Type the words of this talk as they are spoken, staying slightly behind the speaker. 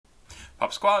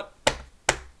Pop Squat,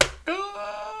 coming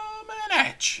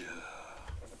at you.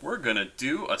 We're gonna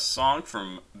do a song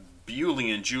from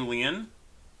Bulianjulian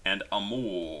and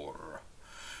amourr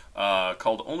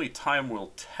called "Only Time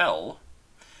Will Tell,"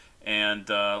 and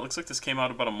looks like this came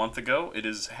out about a month ago. It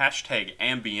is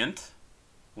 #ambient.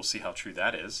 We'll see how true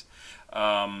that is.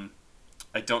 I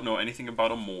don't know anything about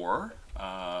amourr.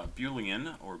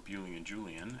 Bulian, or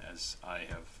Bulianjulian, as I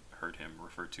have heard him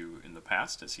referred to in the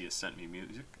past, as he has sent me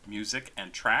music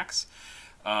and tracks.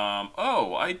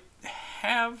 Oh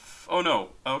no.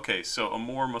 Okay, so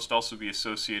amourr must also be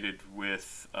associated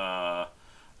with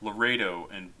Laredo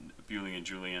and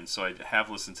Bulianjulian. So I have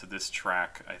listened to this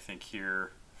track, I think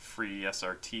here, Free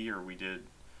SRT, or we did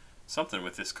something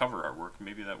with this cover artwork.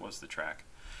 Maybe that was the track.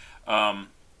 But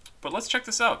let's check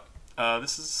this out.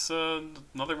 This is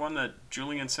another one that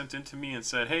Julian sent in to me and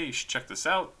said, hey, you should check this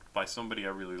out, by somebody I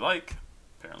really like.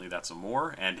 Apparently that's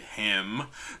amourr, and him.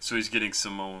 So he's getting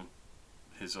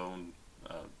his own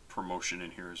promotion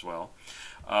in here as well.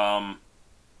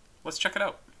 Let's check it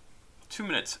out. 2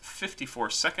 minutes 54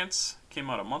 seconds. Came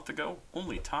out a month ago.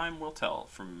 Only Time Will Tell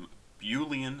from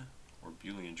Bulian, or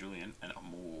Bulianjulian, and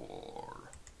amourr.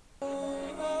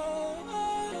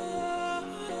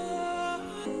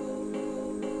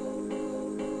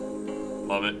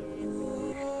 Love it.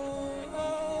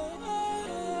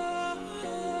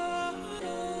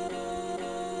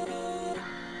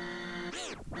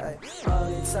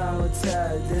 Only time will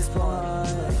tell at this point,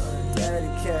 I'm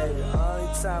dedicated.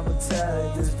 Only time will tell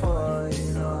at this point,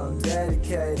 you know I'm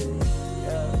dedicated.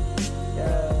 I'm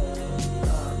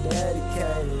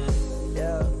dedicated.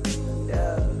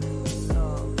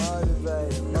 I'm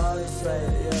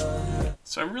motivated, yeah.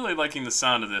 So I'm really liking the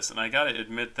sound of this, and I gotta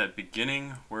admit that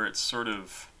beginning where it sort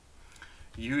of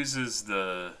uses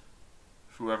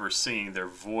whoever's singing, their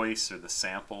voice or the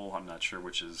sample, I'm not sure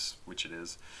which it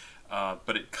is,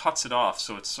 but it cuts it off,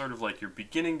 so it's sort of like you're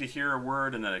beginning to hear a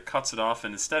word and then it cuts it off,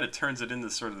 and instead it turns it into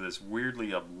sort of this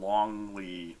weirdly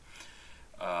oblongly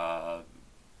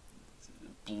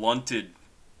blunted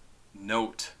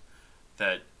note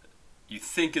that you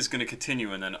think is going to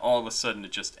continue, and then all of a sudden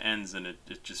it just ends, and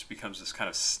it just becomes this kind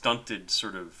of stunted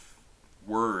sort of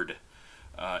word.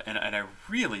 And I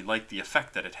really like the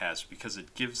effect that it has, because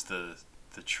it gives the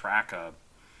track a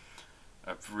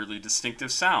really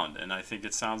distinctive sound, and I think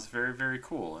it sounds very, very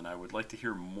cool, and I would like to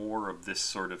hear more of this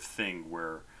sort of thing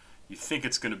where you think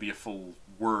it's going to be a full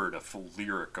word, a full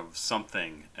lyric of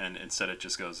something, and instead it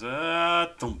just goes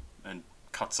thump, and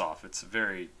cuts off. It's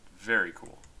very, very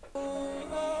cool.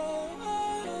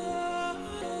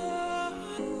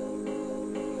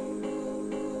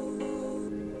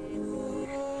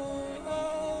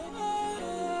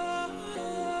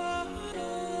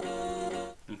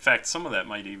 In fact, some of that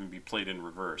might even be played in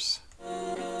reverse.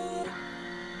 Only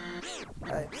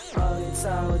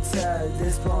time will tell at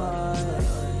this point,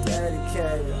 I'm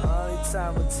dedicated. Only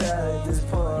time will tell at this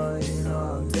point, you know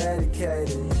I'm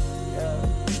dedicated. I'm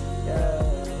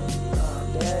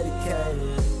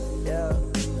dedicated.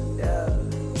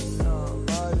 I'm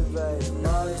motivated,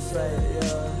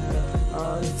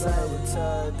 Only time will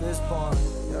tell at this point,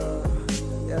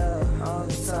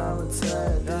 Only time will tell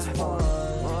at this point.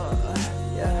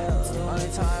 Only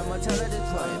time will tell at this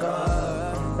point.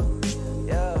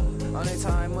 Only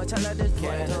time will tell at this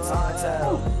point.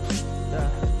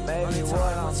 Baby,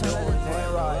 what I'm telling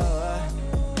ain't right.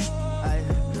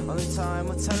 Only time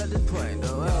will tell at this point.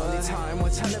 Only time will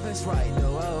tell if it's right.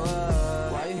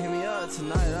 Why you hit me up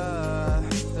tonight?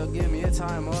 Still give me a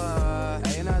time.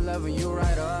 Ain't I loving you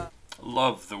right?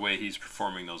 Love the way he's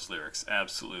performing those lyrics.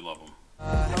 Absolutely love them.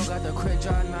 Don't got the quick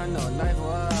draw, not no knife.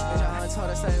 I told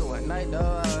her stay one night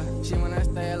though. She wanna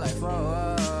stay like for.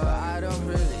 But I don't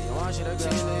really want you to go. She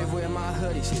leave with my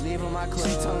hoodie, she leave with my clothes.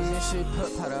 She told me she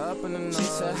put powder up in the nose. She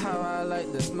said how I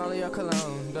like the smell of your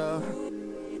cologne though.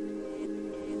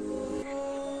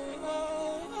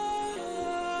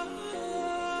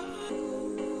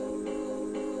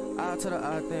 Out to the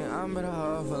I think I'm better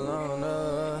off alone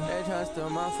though. They try to steal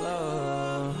my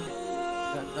flow.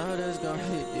 I know this gon'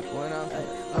 hit deep when I'm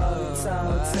only time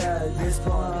will tell at this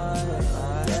point,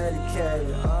 I'm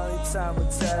dedicated. Only time will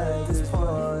tell at this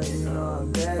point, you know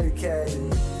I'm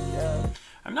dedicated.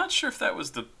 I'm not sure if that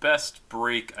was the best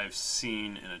break I've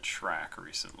seen in a track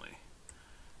recently.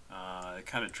 They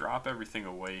kind of drop everything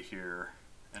away here,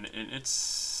 and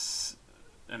it's,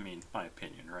 I mean, my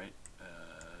opinion, right?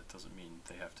 It doesn't mean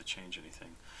they have to change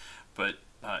anything. But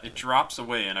it drops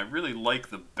away, and I really like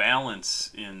the balance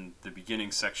in the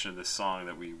beginning section of this song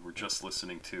that we were just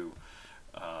listening to.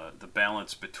 the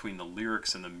balance between the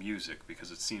lyrics and the music,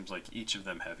 because it seems like each of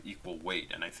them have equal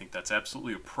weight, and I think that's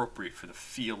absolutely appropriate for the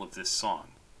feel of this song.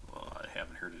 Well, I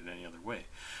haven't heard it any other way,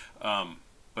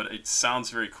 but it sounds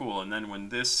very cool. And then when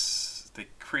they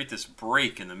create this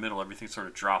break in the middle, everything sort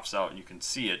of drops out, and you can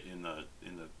see it in the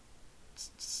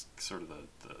sort of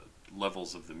the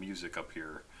levels of the music up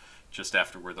here, just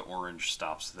after where the orange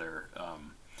stops there.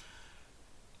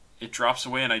 It drops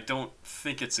away, and I don't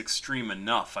think it's extreme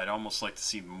enough. I'd almost like to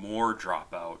see more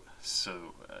drop out,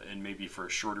 so and maybe for a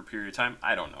shorter period of time.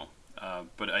 I don't know,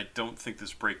 but I don't think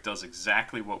this break does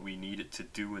exactly what we need it to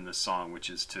do in the song, which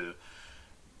is to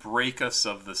break us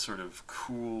of the sort of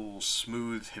cool,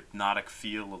 smooth, hypnotic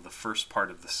feel of the first part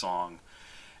of the song,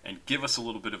 and give us a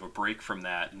little bit of a break from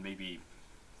that, and maybe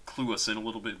clue us in a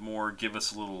little bit more, give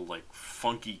us a little like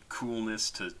funky coolness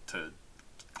to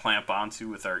clamp onto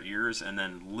with our ears, and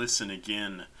then listen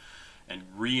again and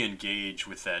re-engage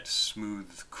with that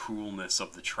smooth coolness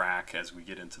of the track as we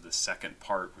get into the second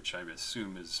part, which I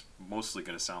assume is mostly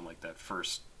going to sound like that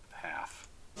first half.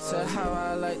 So how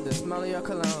I like the smell of your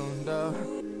cologne, though.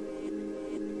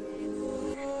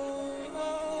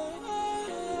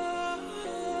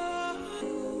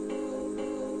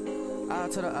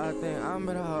 Out to the I think I'm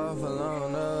better off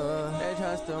alone, though. They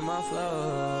try to steal my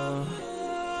flow.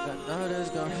 I know this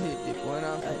gon' hit deep when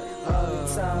I'm only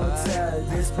time will tell at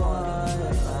this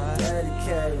point.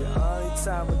 Dedicated, only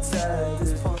time will tell at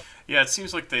this point. Yeah, it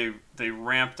seems like they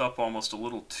ramped up almost a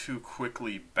little too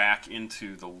quickly back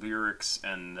into the lyrics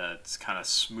and that kind of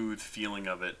smooth feeling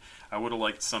of it. I would have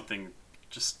liked something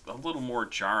just a little more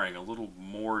jarring, a little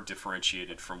more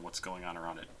differentiated from what's going on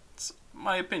around it. It's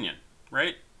my opinion,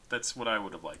 right? That's what I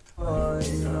would have liked.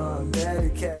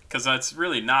 Because that's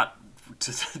really not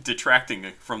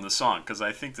detracting from the song, because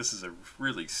I think this is a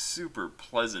really super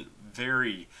pleasant,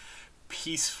 very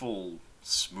peaceful,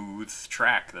 smooth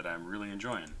track that I'm really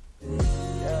enjoying.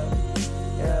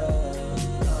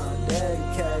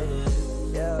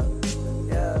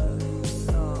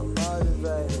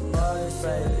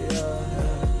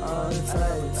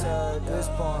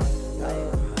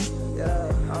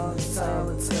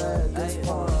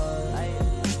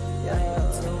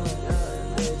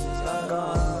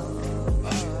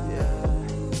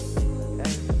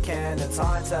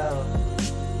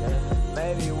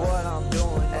 Maybe what I'm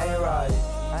doing ain't right.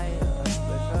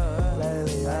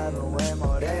 Lately I've been way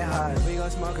more than high. We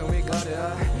gon' smoke and we go to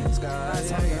the sky. I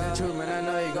tell you the truth, man, I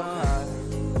know you gon' hide.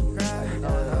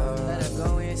 Let it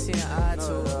go, we ain't seen an eye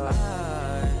to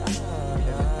eye. If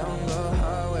it don't go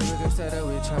hard, we can say that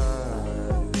we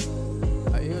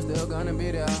tried. Are you still gonna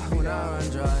be there when I run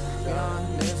dry? Be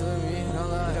honest with me, don't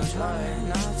lie, I'm trying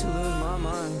not to lose my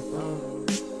mind.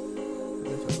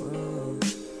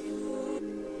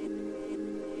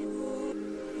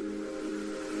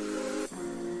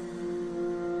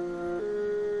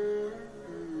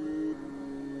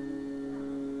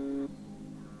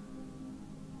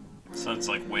 Sounds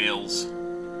like whales.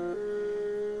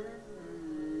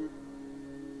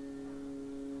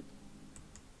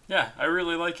 Yeah, I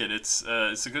really like it. It's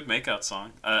a good makeout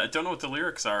song. I don't know what the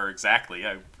lyrics are exactly.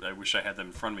 I wish I had them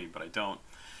in front of me, but I don't.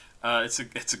 It's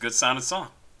a good sounding song.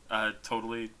 I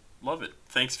totally love it.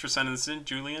 Thanks for sending this in,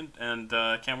 Julian, and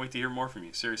can't wait to hear more from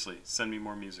you. Seriously, send me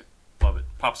more music. Love it.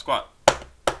 Pop Squat.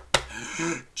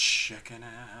 Checking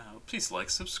out. Please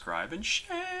like, subscribe, and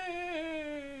share.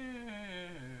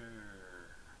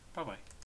 Bye-bye.